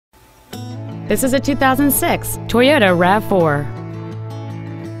This is a 2006 Toyota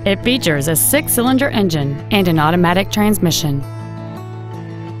RAV4. It features a 6-cylinder engine and an automatic transmission.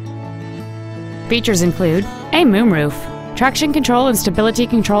 Features include a moonroof, traction control and stability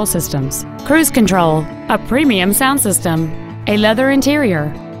control systems, cruise control, a premium sound system, a leather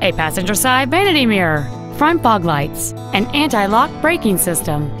interior, a passenger side vanity mirror, front fog lights, an anti-lock braking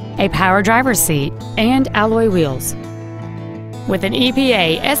system, a power driver's seat, and alloy wheels. With an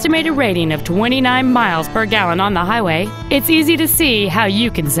EPA estimated rating of 29 miles per gallon on the highway, it's easy to see how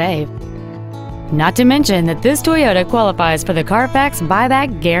you can save. Not to mention that this Toyota qualifies for the Carfax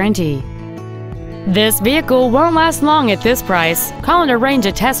buyback guarantee. This vehicle won't last long at this price. Call and arrange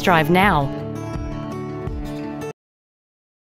a test drive now.